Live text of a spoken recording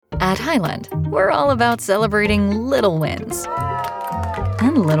At Highland, we're all about celebrating little wins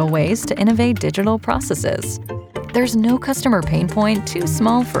and little ways to innovate digital processes. There's no customer pain point too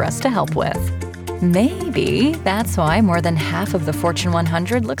small for us to help with. Maybe that's why more than half of the Fortune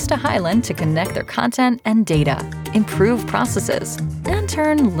 100 looks to Highland to connect their content and data, improve processes, and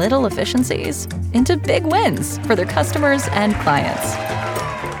turn little efficiencies into big wins for their customers and clients.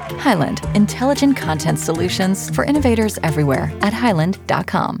 Highland, intelligent content solutions for innovators everywhere at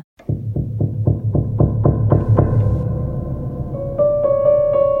highland.com.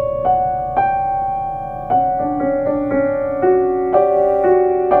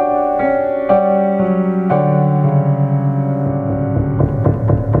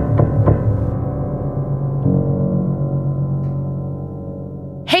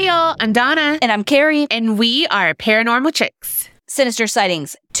 Hey y'all, I'm Donna. And I'm Carrie. And we are Paranormal Chicks. Sinister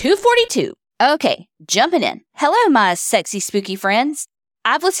Sightings 242. Okay, jumping in. Hello, my sexy, spooky friends.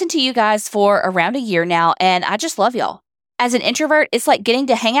 I've listened to you guys for around a year now, and I just love y'all. As an introvert, it's like getting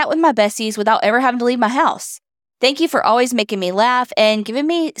to hang out with my besties without ever having to leave my house. Thank you for always making me laugh and giving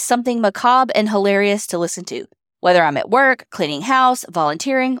me something macabre and hilarious to listen to, whether I'm at work, cleaning house,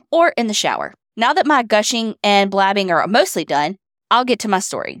 volunteering, or in the shower. Now that my gushing and blabbing are mostly done, I'll get to my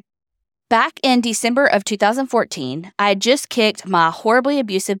story. Back in December of 2014, I had just kicked my horribly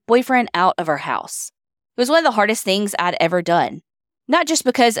abusive boyfriend out of our house. It was one of the hardest things I'd ever done. Not just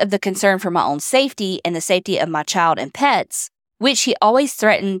because of the concern for my own safety and the safety of my child and pets, which he always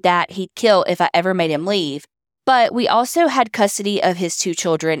threatened that he'd kill if I ever made him leave, but we also had custody of his 2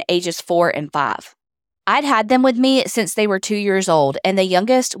 children, ages 4 and 5. I'd had them with me since they were 2 years old, and the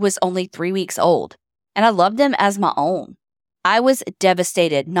youngest was only 3 weeks old, and I loved them as my own. I was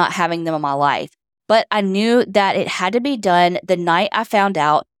devastated not having them in my life, but I knew that it had to be done the night I found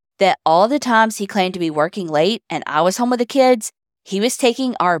out that all the times he claimed to be working late and I was home with the kids, he was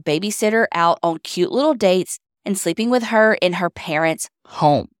taking our babysitter out on cute little dates and sleeping with her in her parents'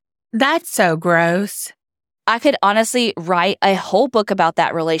 home. That's so gross. I could honestly write a whole book about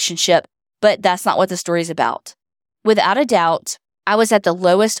that relationship, but that's not what the story's about. Without a doubt, I was at the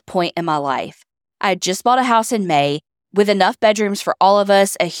lowest point in my life. I had just bought a house in May, with enough bedrooms for all of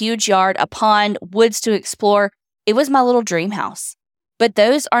us, a huge yard, a pond, woods to explore. It was my little dream house. But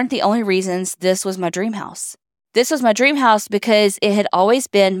those aren't the only reasons this was my dream house. This was my dream house because it had always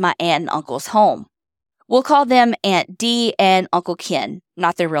been my aunt and uncle's home. We'll call them Aunt Dee and Uncle Ken,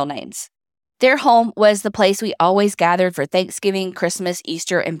 not their real names. Their home was the place we always gathered for Thanksgiving, Christmas,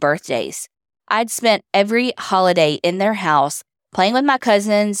 Easter, and birthdays. I'd spent every holiday in their house, playing with my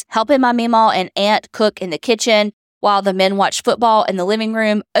cousins, helping my meemaw and aunt cook in the kitchen, while the men watched football in the living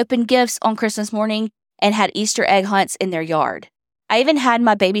room, opened gifts on Christmas morning, and had Easter egg hunts in their yard. I even had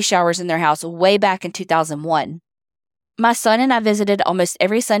my baby showers in their house way back in 2001. My son and I visited almost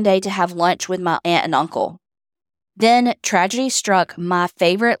every Sunday to have lunch with my aunt and uncle. Then tragedy struck my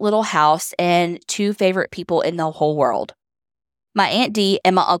favorite little house and 2 favorite people in the whole world, my Aunt Dee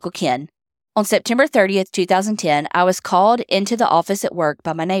and my Uncle Ken. On September 30th, 2010, I was called into the office at work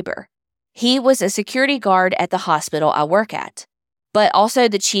by my neighbor. He was a security guard at the hospital I work at, but also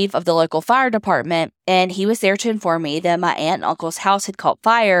the chief of the local fire department, and he was there to inform me that my aunt and uncle's house had caught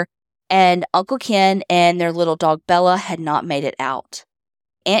fire, and Uncle Ken and their little dog Bella had not made it out.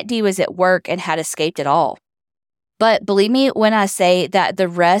 Aunt Dee was at work and had escaped it all. But believe me when I say that the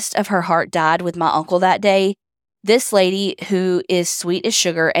rest of her heart died with my uncle that day. This lady, who is sweet as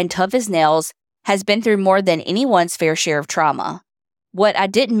sugar and tough as nails, has been through more than anyone's fair share of trauma. What I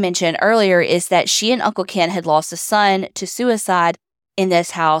didn't mention earlier is that she and Uncle Ken had lost a son to suicide in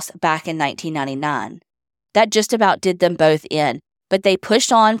this house back in 1999. That just about did them both in, but they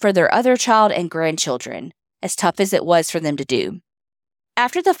pushed on for their other child and grandchildren, as tough as it was for them to do.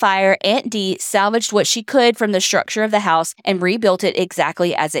 After the fire, Aunt Dee salvaged what she could from the structure of the house and rebuilt it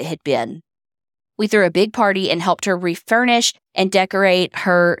exactly as it had been. We threw a big party and helped her refurnish and decorate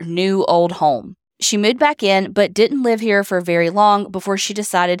her new old home. She moved back in, but didn't live here for very long before she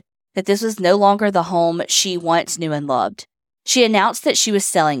decided that this was no longer the home she once knew and loved. She announced that she was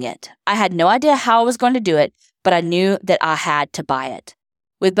selling it. I had no idea how I was going to do it, but I knew that I had to buy it.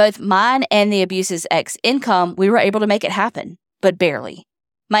 With both mine and the abuser's ex income, we were able to make it happen, but barely.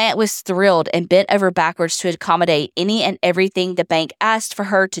 My aunt was thrilled and bent over backwards to accommodate any and everything the bank asked for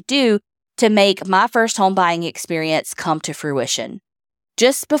her to do to make my first home buying experience come to fruition.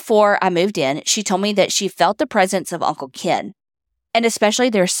 Just before I moved in, she told me that she felt the presence of Uncle Ken, and especially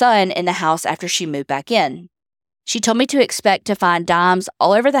their son, in the house after she moved back in. She told me to expect to find dimes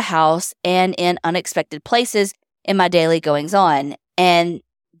all over the house and in unexpected places in my daily goings-on, and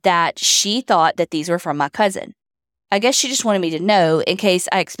that she thought that these were from my cousin. I guess she just wanted me to know in case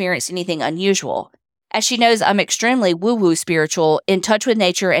I experienced anything unusual, as she knows I'm extremely woo-woo spiritual, in touch with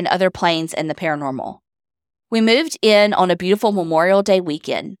nature and other planes and the paranormal. We moved in on a beautiful Memorial Day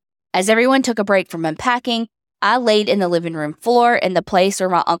weekend. As everyone took a break from unpacking, I laid in the living room floor in the place where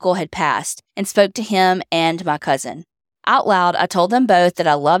my uncle had passed and spoke to him and my cousin. Out loud, I told them both that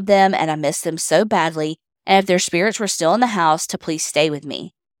I loved them and I missed them so badly, and if their spirits were still in the house, to please stay with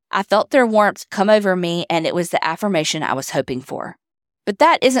me. I felt their warmth come over me, and it was the affirmation I was hoping for. But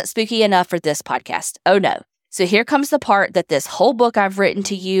that isn't spooky enough for this podcast. Oh no. So here comes the part that this whole book I've written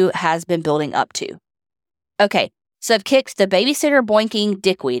to you has been building up to. Okay, so I've kicked the babysitter boinking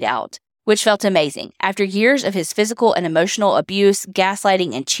dickweed out, which felt amazing after years of his physical and emotional abuse,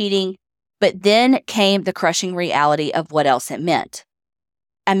 gaslighting, and cheating. But then came the crushing reality of what else it meant.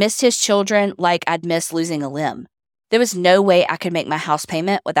 I missed his children like I'd miss losing a limb. There was no way I could make my house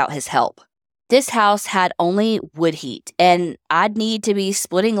payment without his help. This house had only wood heat, and I'd need to be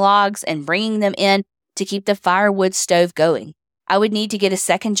splitting logs and bringing them in to keep the firewood stove going. I would need to get a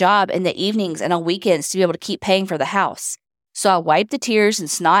second job in the evenings and on weekends to be able to keep paying for the house. So I wiped the tears and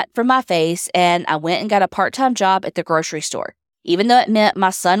snot from my face, and I went and got a part-time job at the grocery store, even though it meant my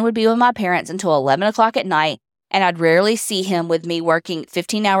son would be with my parents until 11 o'clock at night, and I'd rarely see him with me working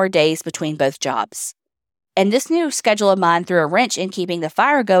 15-hour days between both jobs. And this new schedule of mine threw a wrench in keeping the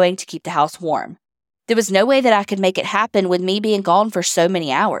fire going to keep the house warm. There was no way that I could make it happen with me being gone for so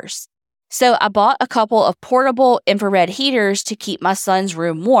many hours. So I bought a couple of portable infrared heaters to keep my son's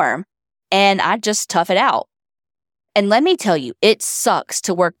room warm, and I'd just tough it out. And let me tell you, it sucks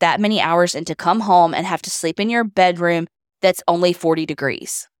to work that many hours and to come home and have to sleep in your bedroom that's only 40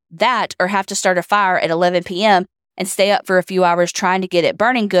 degrees. That, or have to start a fire at 11 p.m. and stay up for a few hours trying to get it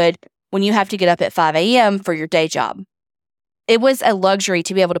burning good when you have to get up at 5 a.m. for your day job. It was a luxury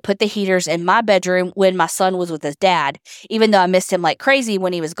to be able to put the heaters in my bedroom when my son was with his dad, even though I missed him like crazy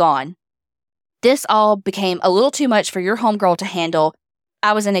when he was gone. This all became a little too much for your homegirl to handle.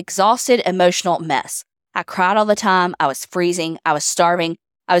 I was an exhausted, emotional mess. I cried all the time. I was freezing. I was starving.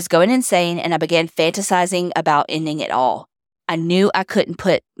 I was going insane, and I began fantasizing about ending it all. I knew I couldn't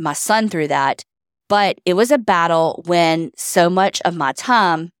put my son through that, but it was a battle when so much of my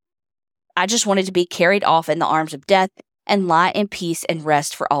time, I just wanted to be carried off in the arms of death and lie in peace and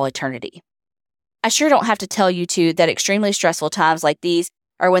rest for all eternity. I sure don't have to tell you two that extremely stressful times like these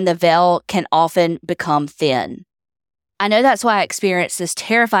are when the veil can often become thin. I know that's why I experienced this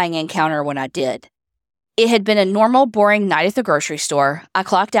terrifying encounter when I did. It had been a normal, boring night at the grocery store. I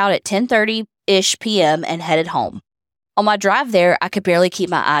clocked out at 10:30-ish p.m. and headed home. On my drive there, I could barely keep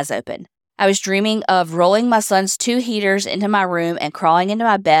my eyes open. I was dreaming of rolling my son's 2 heaters into my room and crawling into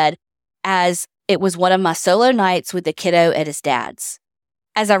my bed as it was one of my solo nights with the kiddo at his dad's.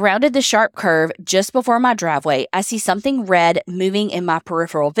 As I rounded the sharp curve just before my driveway, I see something red moving in my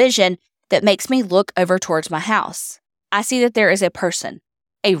peripheral vision that makes me look over towards my house. I see that there is a person,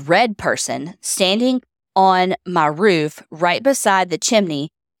 a red person, standing on my roof right beside the chimney,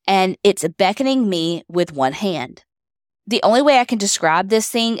 and it's beckoning me with one hand. The only way I can describe this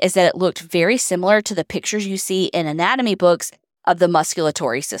thing is that it looked very similar to the pictures you see in anatomy books of the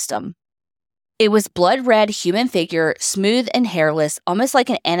musculatory system. It was blood red human figure, smooth and hairless, almost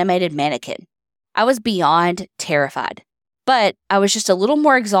like an animated mannequin. I was beyond terrified, but I was just a little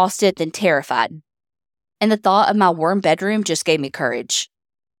more exhausted than terrified. And the thought of my warm bedroom just gave me courage.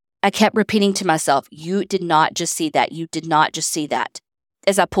 I kept repeating to myself, "You did not just see that. You did not just see that."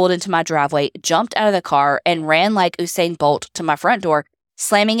 As I pulled into my driveway, jumped out of the car, and ran like Usain Bolt to my front door,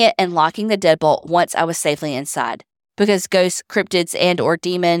 slamming it and locking the deadbolt once I was safely inside. Because ghosts, cryptids, and/or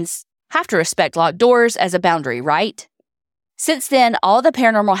demons have to respect locked doors as a boundary, right? Since then, all the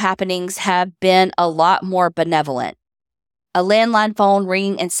paranormal happenings have been a lot more benevolent. A landline phone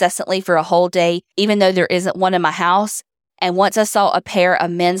ringing incessantly for a whole day, even though there isn't one in my house. And once I saw a pair of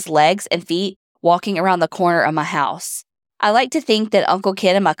men's legs and feet walking around the corner of my house. I like to think that Uncle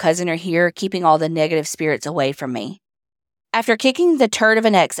Ken and my cousin are here, keeping all the negative spirits away from me. After kicking the turd of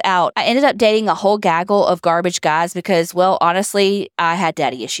an ex out, I ended up dating a whole gaggle of garbage guys because, well, honestly, I had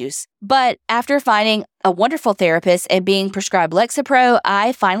daddy issues. But after finding a wonderful therapist and being prescribed Lexapro,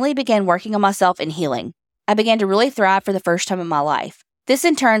 I finally began working on myself and healing. I began to really thrive for the first time in my life. This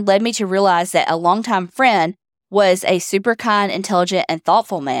in turn led me to realize that a longtime friend was a super kind, intelligent, and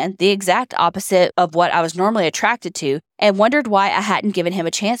thoughtful man, the exact opposite of what I was normally attracted to, and wondered why I hadn't given him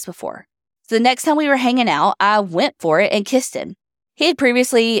a chance before. So the next time we were hanging out, I went for it and kissed him. He had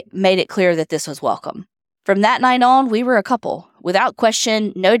previously made it clear that this was welcome. From that night on, we were a couple. Without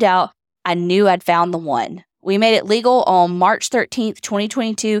question, no doubt, I knew I'd found the one. We made it legal on March 13th,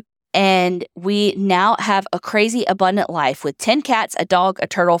 2022, And we now have a crazy abundant life with 10 cats, a dog, a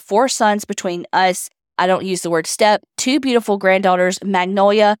turtle, 4 sons between us. I don't use the word step. 2 beautiful granddaughters,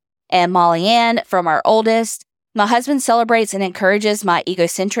 Magnolia and Molly Ann from our oldest. My husband celebrates and encourages my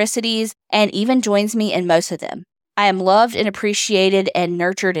egocentricities and even joins me in most of them. I am loved and appreciated and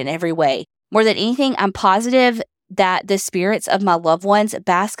nurtured in every way. More than anything, I'm positive that the spirits of my loved ones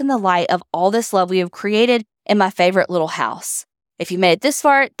bask in the light of all this love we have created in my favorite little house. If you made it this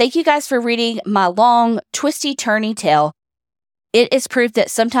far, thank you guys for reading my long, twisty, turny tale. It is proof that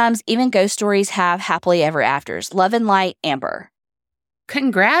sometimes even ghost stories have happily ever afters. Love and light, Amber.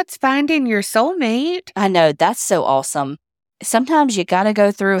 Congrats finding your soulmate. I know, that's so awesome. Sometimes you gotta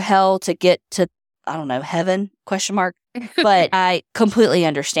go through hell to get to, I don't know, heaven, ? But I completely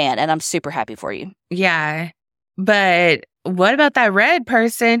understand, and I'm super happy for you. Yeah. But what about that red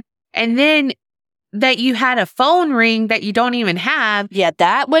person? And then that you had a phone ring that you don't even have. Yeah,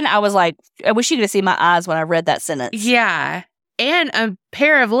 that one, I was like, I wish you could have seen my eyes when I read that sentence. Yeah. And a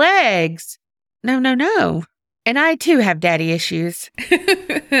pair of legs. No. And I too have daddy issues.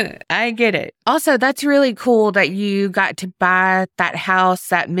 I get it. Also, that's really cool that you got to buy that house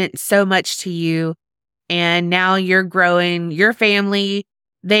that meant so much to you. And now you're growing your family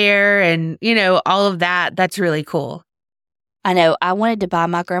there and, all of that. That's really cool. I know. I wanted to buy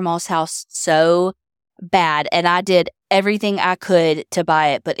my grandma's house so bad, and I did everything I could to buy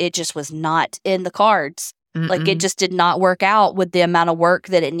it, but it just was not in the cards. Mm-mm. Like, it just did not work out with the amount of work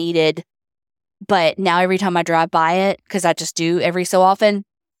that it needed. But now every time I drive by it, because I just do every so often,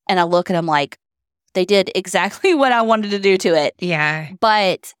 and I look and I'm like, they did exactly what I wanted to do to it. Yeah.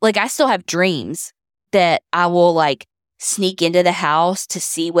 But, I still have dreams that I will, sneak into the house to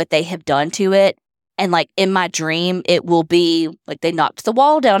see what they have done to it. And, in my dream, it will be, they knocked the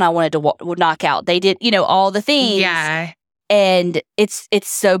wall down I wanted to knock out. They did, all the things. Yeah. And it's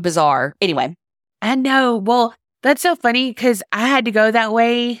so bizarre. Anyway. I know. Well, that's so funny because I had to go that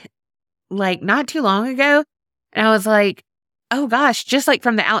way, not too long ago. And I was like, oh, gosh, just,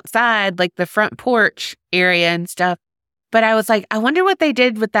 from the outside, the front porch area and stuff. But I was like, I wonder what they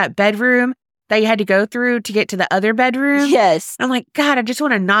did with that bedroom that you had to go through to get to the other bedroom. Yes. I'm like, God, I just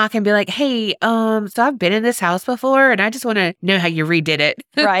want to knock and be like, hey, so I've been in this house before and I just want to know how you redid it.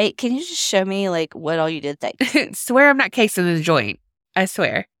 Right. Can you just show me what all you did? Thanks. Swear I'm not casing the joint. I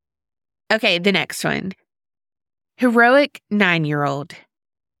swear. Okay, the next one. Heroic 9-year-old.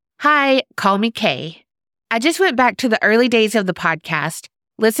 Hi, call me Kay. I just went back to the early days of the podcast,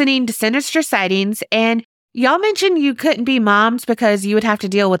 listening to Sinister Sightings, and y'all mentioned you couldn't be moms because you would have to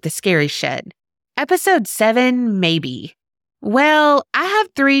deal with the scary shit. Episode 7, maybe. Well, I have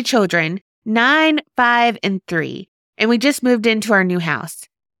 3 children, 9, 5, and 3, and we just moved into our new house.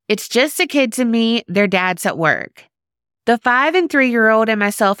 It's just the kids and me, their dad's at work. The 5 and 3-year-old and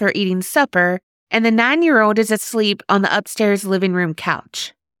myself are eating supper, and the 9-year-old is asleep on the upstairs living room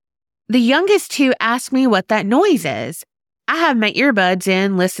couch. The youngest 2 ask me what that noise is. I have my earbuds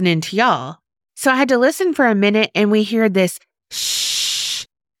in listening to y'all. So I had to listen for a minute, and we hear this shh,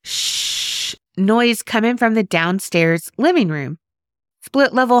 shh noise coming from the downstairs living room.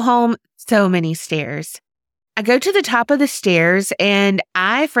 Split level home, so many stairs. I go to the top of the stairs, and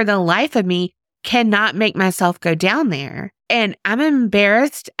I, for the life of me, cannot make myself go down there. And I'm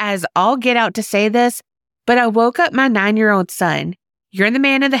embarrassed as all get out to say this, but I woke up my 9-year-old son. You're the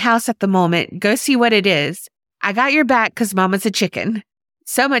man of the house at the moment. Go see what it is. I got your back because mama's a chicken.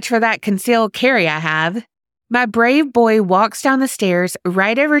 So much for that concealed carry I have. My brave boy walks down the stairs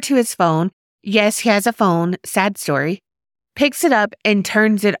right over to his phone. Yes, he has a phone. Sad story. Picks it up and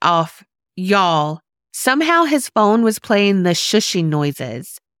turns it off. Y'all, somehow his phone was playing the shushing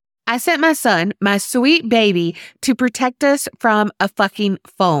noises. I sent my son, my sweet baby, to protect us from a fucking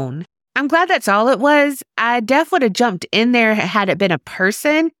phone. I'm glad that's all it was. I definitely would have jumped in there had it been a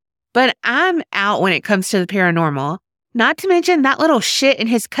person, but I'm out when it comes to the paranormal. Not to mention that little shit and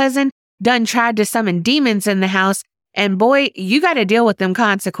his cousin done tried to summon demons in the house, and boy, you got to deal with them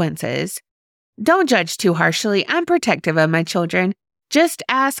consequences. Don't judge too harshly. I'm protective of my children. Just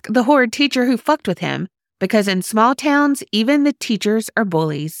ask the horrid teacher who fucked with him, because in small towns, even the teachers are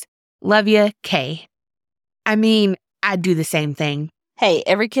bullies. Love ya, Kay. I mean, I'd do the same thing. Hey,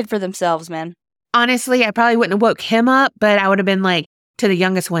 every kid for themselves, man. Honestly, I probably wouldn't have woke him up, but I would have been like to the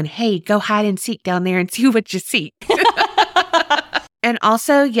youngest one, hey, go hide and seek down there and see what you see. And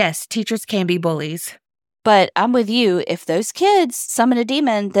also, yes, teachers can be bullies. But I'm with you. If those kids summon a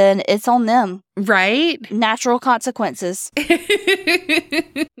demon, then it's on them. Right? Natural consequences.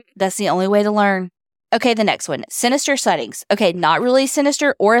 That's the only way to learn. Okay, the next one. Sinister Sightings. Okay, not really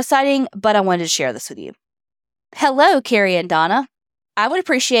sinister or a sighting, but I wanted to share this with you. Hello, Carrie and Donna. I would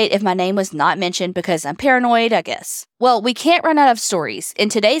appreciate if my name was not mentioned because I'm paranoid, I guess. Well, we can't run out of stories. In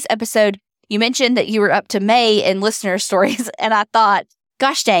today's episode, you mentioned that you were up to May in listener stories, and I thought,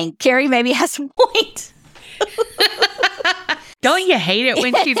 gosh dang, Carrie maybe has a point. Don't you hate it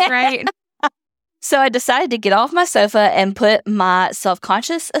when she's right? So I decided to get off my sofa and put my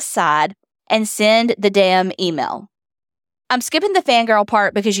self-conscious aside and send the damn email. I'm skipping the fangirl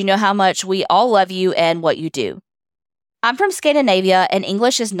part because you know how much we all love you and what you do. I'm from Scandinavia and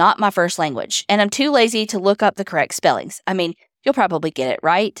English is not my first language, and I'm too lazy to look up the correct spellings. I mean, you'll probably get it,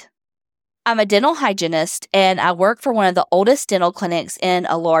 right? I'm a dental hygienist and I work for one of the oldest dental clinics in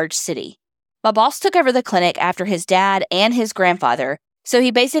a large city. My boss took over the clinic after his dad and his grandfather, so he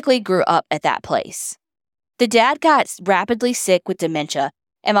basically grew up at that place. The dad got rapidly sick with dementia,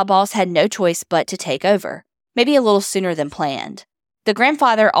 and my boss had no choice but to take over, maybe a little sooner than planned. The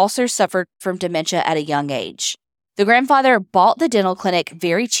grandfather also suffered from dementia at a young age. The grandfather bought the dental clinic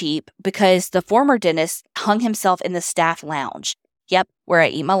very cheap because the former dentist hung himself in the staff lounge. Yep, where I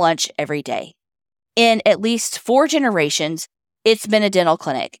eat my lunch every day. In at least 4 generations, it's been a dental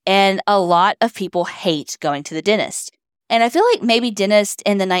clinic, and a lot of people hate going to the dentist. And I feel like maybe dentists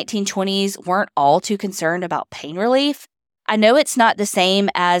in the 1920s weren't all too concerned about pain relief. I know it's not the same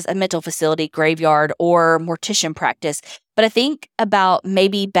as a mental facility, graveyard, or mortician practice, but I think about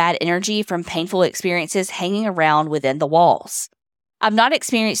maybe bad energy from painful experiences hanging around within the walls. I've not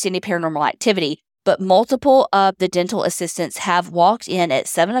experienced any paranormal activity, but multiple of the dental assistants have walked in at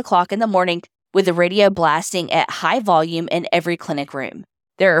 7 o'clock in the morning with the radio blasting at high volume in every clinic room.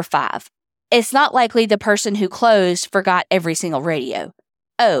 There are 5. It's not likely the person who closed forgot every single radio.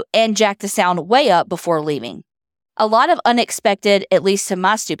 Oh, and jacked the sound way up before leaving. A lot of unexpected, at least to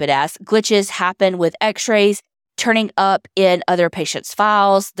my stupid ass, glitches happen with x-rays, turning up in other patients'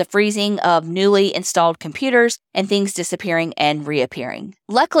 files, the freezing of newly installed computers, and things disappearing and reappearing.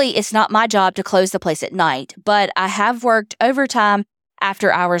 Luckily, it's not my job to close the place at night, but I have worked overtime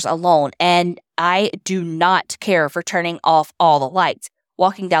after hours alone, and I do not care for turning off all the lights,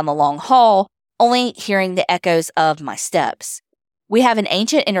 walking down the long hall, only hearing the echoes of my steps. We have an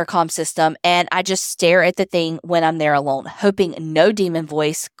ancient intercom system, and I just stare at the thing when I'm there alone, hoping no demon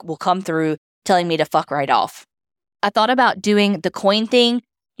voice will come through telling me to fuck right off. I thought about doing the coin thing.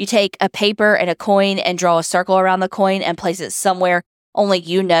 You take a paper and a coin and draw a circle around the coin and place it somewhere only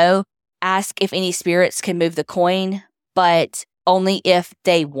you know. Ask if any spirits can move the coin, but only if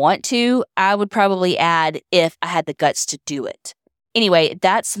they want to. I would probably add if I had the guts to do it. Anyway,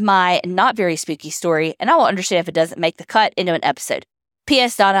 that's my not very spooky story, and I will understand if it doesn't make the cut into an episode.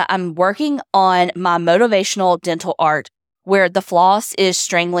 P.S. Donna, I'm working on my motivational dental art where the floss is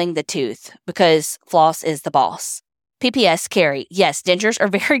strangling the tooth because floss is the boss. P.P.S. Carrie, yes, dentures are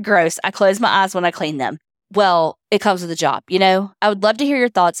very gross. I close my eyes when I clean them. Well, it comes with the job, you know? I would love to hear your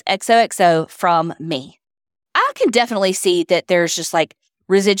thoughts. XOXO from me. I can definitely see that there's just like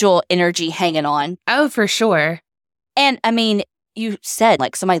residual energy hanging on. Oh, for sure. And I mean, you said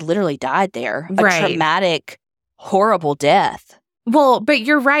like somebody literally died there. A traumatic, horrible death. Well, but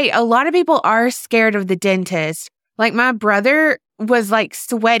you're right. A lot of people are scared of the dentist. Like my brother was like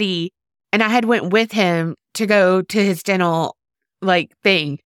sweaty and I had went with him to go to his dental like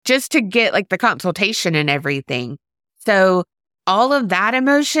thing just to get like the consultation and everything. So all of that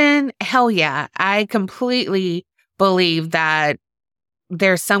emotion, hell yeah. I completely believe that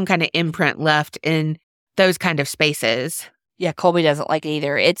there's some kind of imprint left in those kind of spaces. Yeah, Colby doesn't like it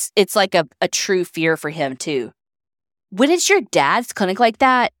either. It's like a true fear for him too. When it's your dad's clinic like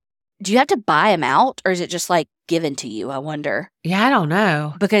that, do you have to buy him out or is it just like given to you? I wonder. Yeah, I don't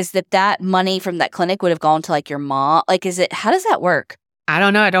know. Because that money from that clinic would have gone to like your mom. Like, how does that work? I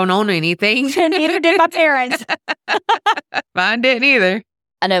don't know. I don't own anything. Neither did my parents. Mine didn't either.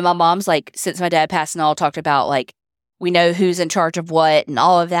 I know my mom's like, since my dad passed and all, talked about like, we know who's in charge of what and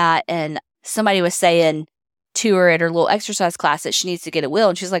all of that. And somebody was saying to her at her little exercise class that she needs to get a will.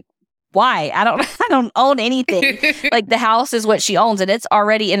 And she's like, why? I don't own anything. Like the house is what she owns and it's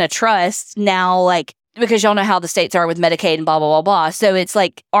already in a trust now, like, because y'all know how the states are with Medicaid and blah, blah, blah, blah. So it's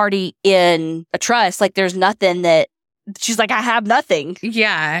like already in a trust. Like there's nothing that she's like, I have nothing.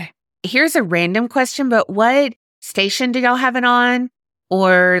 Yeah. Here's a random question, but what station do y'all have it on?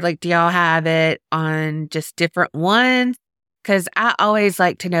 Or like, do y'all have it on just different ones? Because I always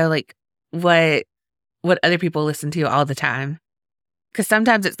like to know like what other people listen to all the time. Because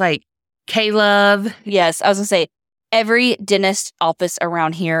sometimes it's like K-Love. Yes, I was going to say, every dentist office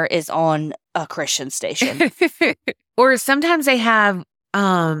around here is on a Christian station. Or sometimes they have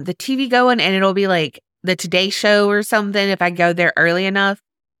the TV going and it'll be like the Today Show or something if I go there early enough.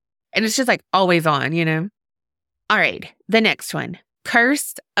 And it's just like always on, you know? All right, the next one.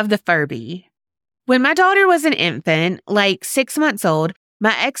 Curse of the Furby. When my daughter was an infant, like 6 months old,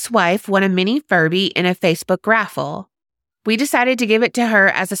 my ex-wife won a mini Furby in a Facebook raffle. We decided to give it to her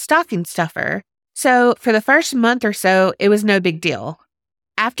as a stocking stuffer. So for the first month or so, it was no big deal.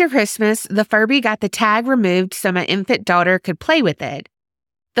 After Christmas, the Furby got the tag removed so my infant daughter could play with it.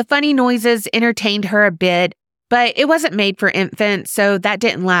 The funny noises entertained her a bit, but it wasn't made for infants, so that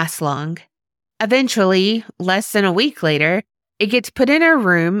didn't last long. Eventually, less than a week later, it gets put in her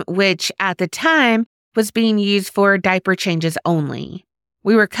room, which at the time was being used for diaper changes only.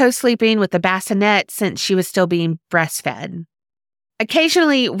 We were co-sleeping with the bassinet since she was still being breastfed.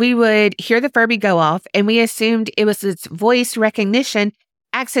 Occasionally, we would hear the Furby go off, and we assumed it was its voice recognition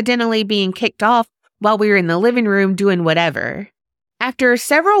accidentally being kicked off while we were in the living room doing whatever. After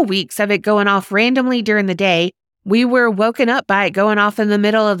several weeks of it going off randomly during the day, we were woken up by it going off in the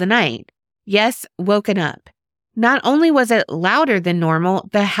middle of the night. Yes, woken up. Not only was it louder than normal,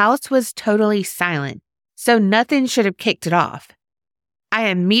 the house was totally silent, so nothing should have kicked it off. I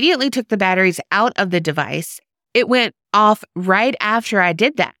immediately took the batteries out of the device. It went off right after I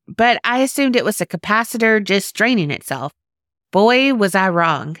did that, but I assumed it was a capacitor just draining itself. Boy, was I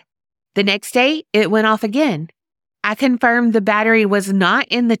wrong. The next day, it went off again. I confirmed the battery was not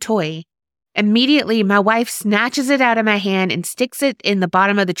in the toy. Immediately, my wife snatches it out of my hand and sticks it in the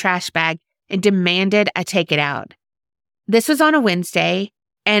bottom of the trash bag and demanded I take it out. This was on a Wednesday,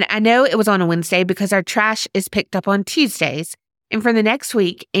 and I know it was on a Wednesday because our trash is picked up on Tuesdays. And for the next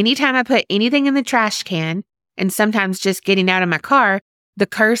week, anytime I put anything in the trash can, and sometimes just getting out of my car, the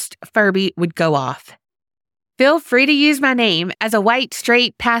cursed Furby would go off. Feel free to use my name. As a white,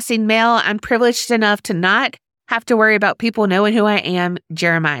 straight, passing male, I'm privileged enough to not have to worry about people knowing who I am,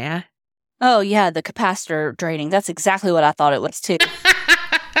 Jeremiah. Oh, yeah, the capacitor draining. That's exactly what I thought it was, too.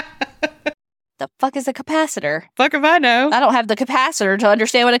 The fuck is a capacitor? Fuck if I know. I don't have the capacitor to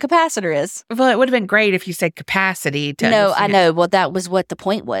understand what a capacitor is. Well, it would have been great if you said capacity to No, I know. Well, that was what the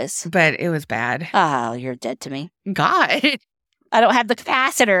point was. But it was bad. Oh, you're dead to me. God. I don't have the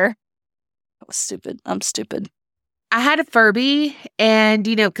capacitor. That was stupid. I'm stupid. I had a Furby, and,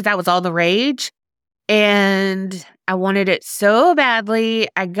 because that was all the rage, and I wanted it so badly.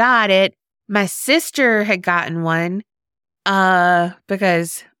 I got it. My sister had gotten one,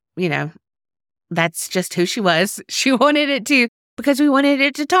 because, that's just who she was. She wanted it too, because we wanted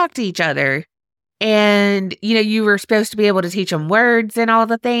it to talk to each other. And, you were supposed to be able to teach them words and all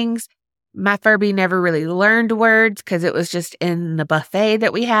the things. My Furby never really learned words because it was just in the buffet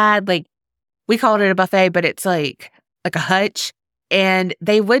that we had. Like, we called it a buffet, but it's like a hutch. And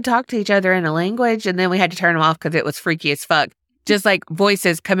they would talk to each other in a language, and then we had to turn them off because it was freaky as fuck. Just like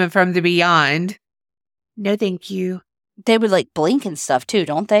voices coming from the beyond. No, thank you. They would blink and stuff too,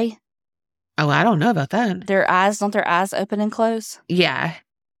 don't they? Oh, I don't know about that. Don't their eyes open and close? Yeah.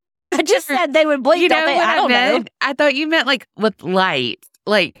 I just said they would blink, don't they? I don't know. I thought you meant with light.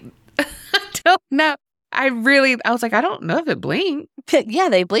 I don't know. I was like, I don't know if it blinked. Yeah,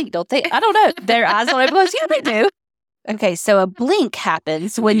 they blink, don't they? I don't know. Their eyes don't open and close. Yeah, they do. Okay, so a blink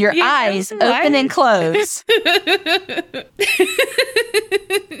happens when your eyes open and close.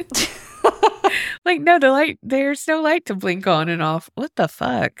 No, there's no light to blink on and off. What the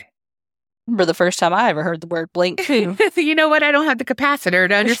fuck? Remember the first time I ever heard the word blink, too. You know what? I don't have the capacitor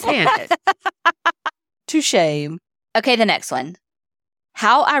to understand it. Touche. Okay, the next one.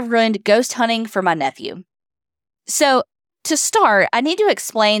 How I ruined ghost hunting for my nephew. So, to start, I need to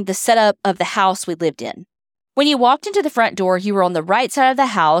explain the setup of the house we lived in. When you walked into the front door, you were on the right side of the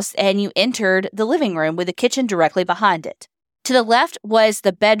house and you entered the living room with the kitchen directly behind it. To the left was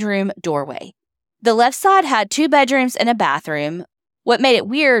the bedroom doorway. The left side had 2 bedrooms and a bathroom. What made it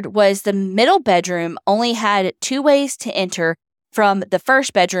weird was the middle bedroom only had 2 ways to enter from the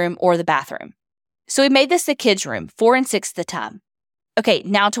first bedroom or the bathroom. So we made this the kids' room, 4 and 6 at the time. Okay,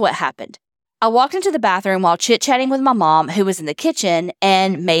 now to what happened. I walked into the bathroom while chit-chatting with my mom, who was in the kitchen,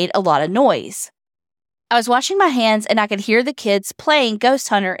 and made a lot of noise. I was washing my hands and I could hear the kids playing Ghost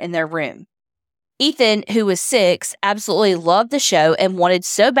Hunter in their room. Ethan, who was 6, absolutely loved the show and wanted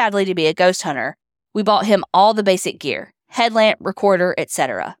so badly to be a ghost hunter. We bought him all the basic gear, headlamp, recorder,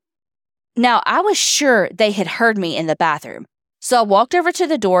 etc. Now, I was sure they had heard me in the bathroom, so I walked over to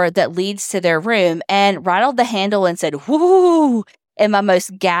the door that leads to their room and rattled the handle and said, "Whoo!" in my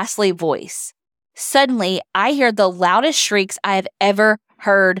most ghastly voice. Suddenly, I hear the loudest shrieks I have ever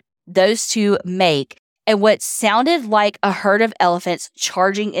heard those 2 make, and what sounded like a herd of elephants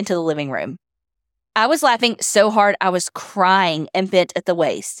charging into the living room. I was laughing so hard I was crying and bent at the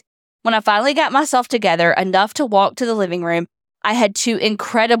waist. When I finally got myself together enough to walk to the living room, I had 2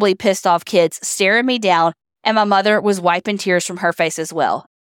 incredibly pissed off kids staring me down and my mother was wiping tears from her face as well.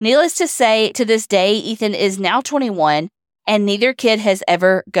 Needless to say, to this day, Ethan is now 21, and neither kid has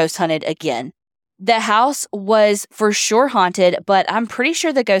ever ghost hunted again. The house was for sure haunted, but I'm pretty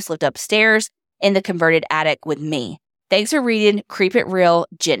sure the ghost lived upstairs in the converted attic with me. Thanks for reading Creep It Real,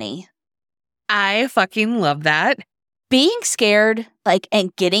 Jenny. I fucking love that. Being scared,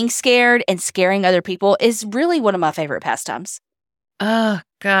 and getting scared and scaring other people is really one of my favorite pastimes. Oh,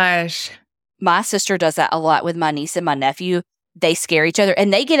 gosh. My sister does that a lot with my niece and my nephew. They scare each other,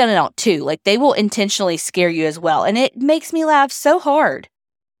 and they get in and out too. They will intentionally scare you as well, and it makes me laugh so hard.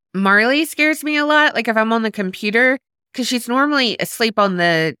 Marley scares me a lot, if I'm on the computer, because she's normally asleep on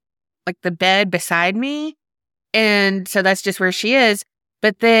the bed beside me, and so that's just where she is.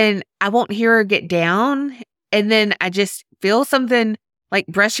 But then I won't hear her get down, and then I just feel something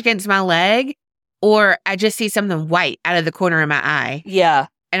brush against my leg, or I just see something white out of the corner of my eye. Yeah.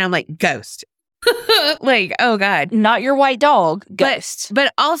 And I'm like, ghost. Oh God. Not your white dog, ghost.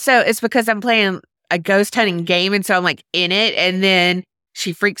 But also it's because I'm playing a ghost hunting game, and so I'm in it, and then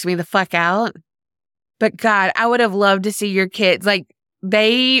she freaks me the fuck out. But God, I would have loved to see your kids.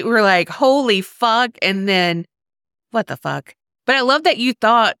 They were holy fuck, and then what the fuck? But I love that you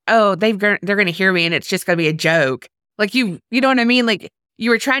thought, oh, they're going to hear me and it's just going to be a joke. You know what I mean? You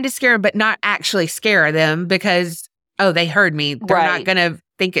were trying to scare them, but not actually scare them because, oh, they heard me. They're not going to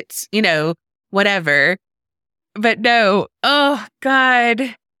think it's, whatever. But no. Oh,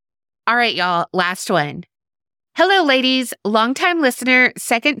 God. All right, y'all. Last one. Hello, ladies. Longtime listener,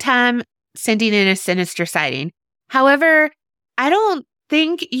 second time sending in a Sinister sighting. However, I don't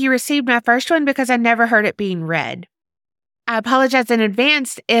think you received my first one because I never heard it being read. I apologize in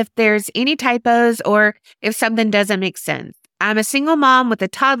advance if there's any typos or if something doesn't make sense. I'm a single mom with a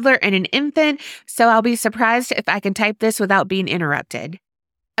toddler and an infant, so I'll be surprised if I can type this without being interrupted.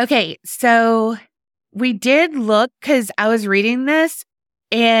 Okay, so we did look because I was reading this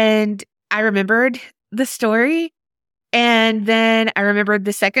and I remembered the story, and then I remembered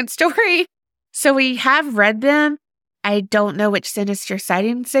the second story. So we have read them. I don't know which Sinister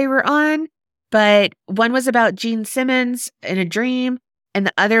sightings they were on, but one was about Gene Simmons in a dream, and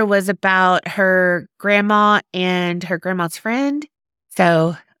the other was about her grandma and her grandma's friend.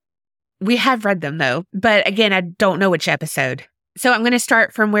 So we have read them though, but again, I don't know which episode. So I'm going to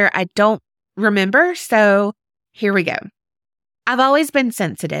start from where I don't remember. So here we go. I've always been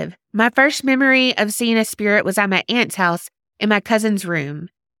sensitive. My first memory of seeing a spirit was at my aunt's house in my cousin's room,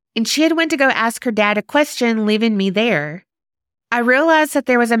 and she had went to go ask her dad a question, leaving me there. I realized that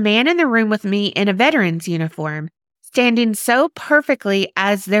there was a man in the room with me in a veteran's uniform, standing so perfectly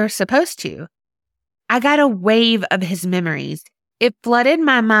as they're supposed to. I got a wave of his memories. It flooded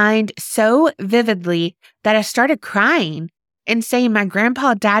my mind so vividly that I started crying and saying my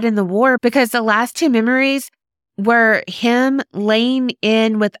grandpa died in the war because the last two memories were him laying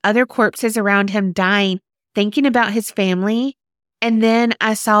in with other corpses around him dying, thinking about his family. And then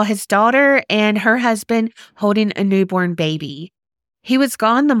I saw his daughter and her husband holding a newborn baby. He was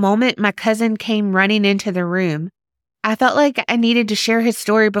gone the moment my cousin came running into the room. I felt like I needed to share his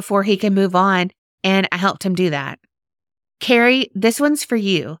story before he could move on, and I helped him do that. Carrie, this one's for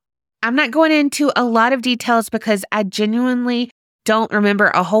you. I'm not going into a lot of details because I genuinely don't remember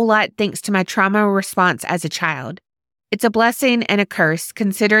a whole lot thanks to my trauma response as a child. It's a blessing and a curse,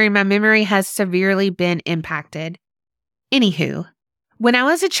 considering my memory has severely been impacted. Anywho, when I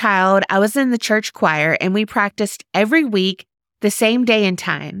was a child, I was in the church choir and we practiced every week the same day and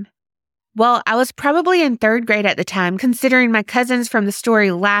time. Well, I was probably in third grade at the time, considering my cousins from the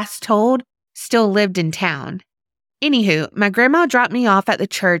story last told still lived in town. Anywho, my grandma dropped me off at the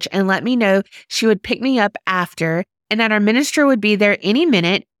church and let me know she would pick me up after and that our minister would be there any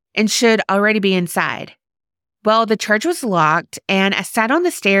minute and should already be inside. Well, the church was locked and I sat on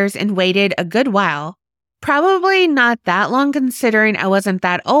the stairs and waited a good while. Probably not that long considering I wasn't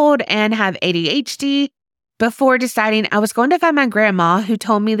that old and have ADHD, before deciding I was going to find my grandma, who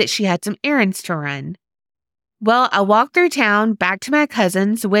told me that she had some errands to run. Well, I walked through town back to my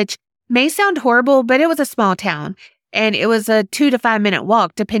cousin's, which may sound horrible, but it was a small town, and it was a 2 to 5 minute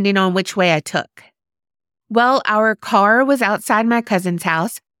walk depending on which way I took. Well, our car was outside my cousin's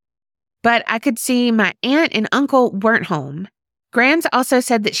house, but I could see my aunt and uncle weren't home. Grams also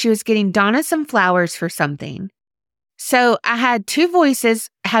said that she was getting Donna some flowers for something. So I had two voices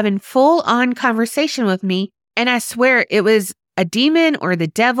having full-on conversation with me, and I swear it was a demon or the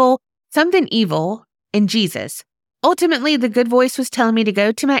devil, something evil, and Jesus. Ultimately, the good voice was telling me to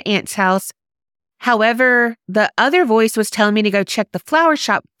go to my aunt's house. However, the other voice was telling me to go check the flower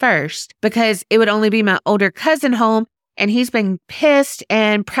shop first because it would only be my older cousin home, and he's been pissed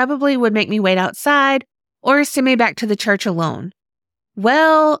and probably would make me wait outside or send me back to the church alone.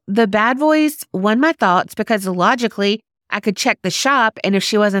 Well, the bad voice won my thoughts because logically, I could check the shop, and if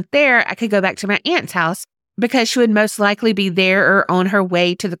she wasn't there, I could go back to my aunt's house because she would most likely be there or on her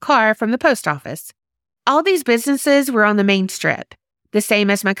way to the car from the post office. All these businesses were on the main strip, the same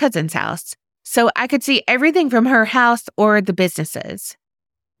as my cousin's house, so I could see everything from her house or the businesses.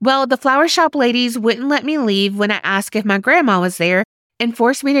 Well, the flower shop ladies wouldn't let me leave when I asked if my grandma was there and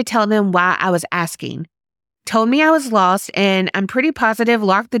forced me to tell them why I was asking. Told me I was lost, and I'm pretty positive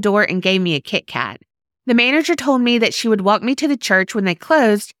locked the door and gave me a Kit Kat. The manager told me that she would walk me to the church when they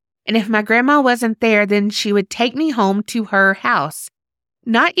closed, and if my grandma wasn't there, then she would take me home to her house.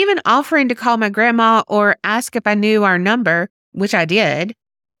 Not even offering to call my grandma or ask if I knew our number, which I did.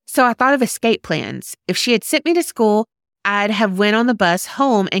 So I thought of escape plans. If she had sent me to school, I'd have went on the bus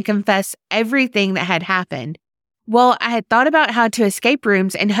home and confessed everything that had happened. Well, I had thought about how to escape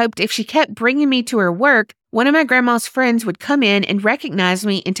rooms and hoped if she kept bringing me to her work, one of my grandma's friends would come in and recognize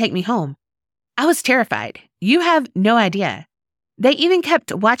me and take me home. I was terrified. You have no idea. They even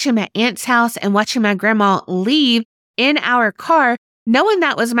kept watching my aunt's house and watching my grandma leave in our car, knowing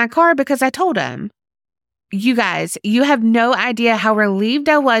that was my car because I told them. You guys, you have no idea how relieved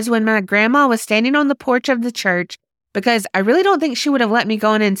I was when my grandma was standing on the porch of the church because I really don't think she would have let me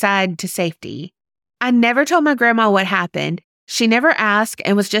go inside to safety. I never told my grandma what happened. She never asked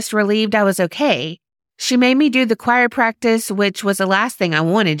and was just relieved I was okay. She made me do the choir practice, which was the last thing I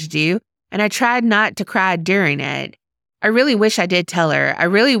wanted to do, and I tried not to cry during it. I really wish I did tell her. I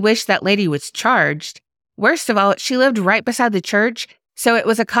really wish that lady was charged. Worst of all, she lived right beside the church, so it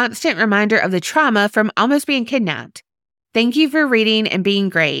was a constant reminder of the trauma from almost being kidnapped. Thank you for reading and being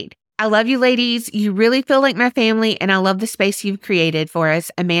great. I love you ladies. You really feel like my family, and I love the space you've created for us.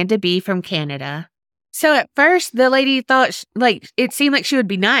 Amanda B. from Canada. So at first, the lady thought, it seemed like she would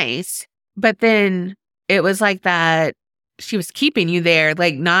be nice, but then it was like that she was keeping you there,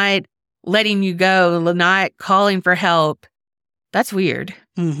 not letting you go, not calling for help. That's weird.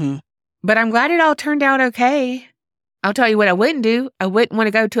 Mm-hmm. But I'm glad it all turned out okay. I'll tell you what I wouldn't do. I wouldn't want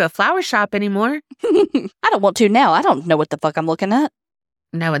to go to a flower shop anymore. I don't want to now. I don't know what the fuck I'm looking at.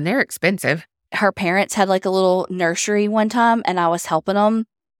 No, and they're expensive. Her parents had a little nursery one time, and I was helping them.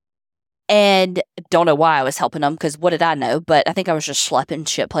 And don't know why I was helping them, because what did I know? But I think I was just schlepping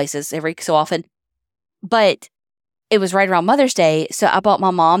shit places every so often. But it was right around Mother's Day, so I bought my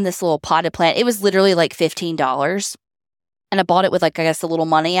mom this little potted plant. It was literally $15. And I bought it with, I guess, the little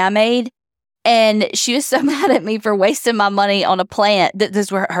money I made. And she was so mad at me for wasting my money on a plant.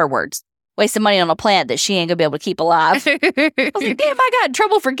 These were her words. Wasting money on a plant that she ain't going to be able to keep alive. I was like, damn, I got in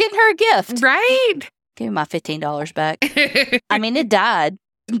trouble for getting her a gift. Right? Give me my $15 back. I mean, it died.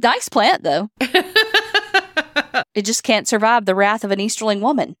 Nice plant, though. It just can't survive the wrath of an Easterling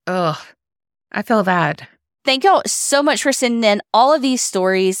woman. Ugh, I feel that. Thank y'all so much for sending in all of these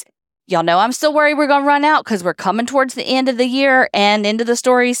stories. Y'all know I'm still worried we're going to run out because we're coming towards the end of the year and into the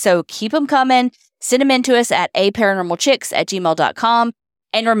stories, so keep them coming. Send them in to us at aparanormalchicks@gmail.com.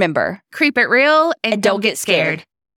 And remember, keep it real and don't get scared.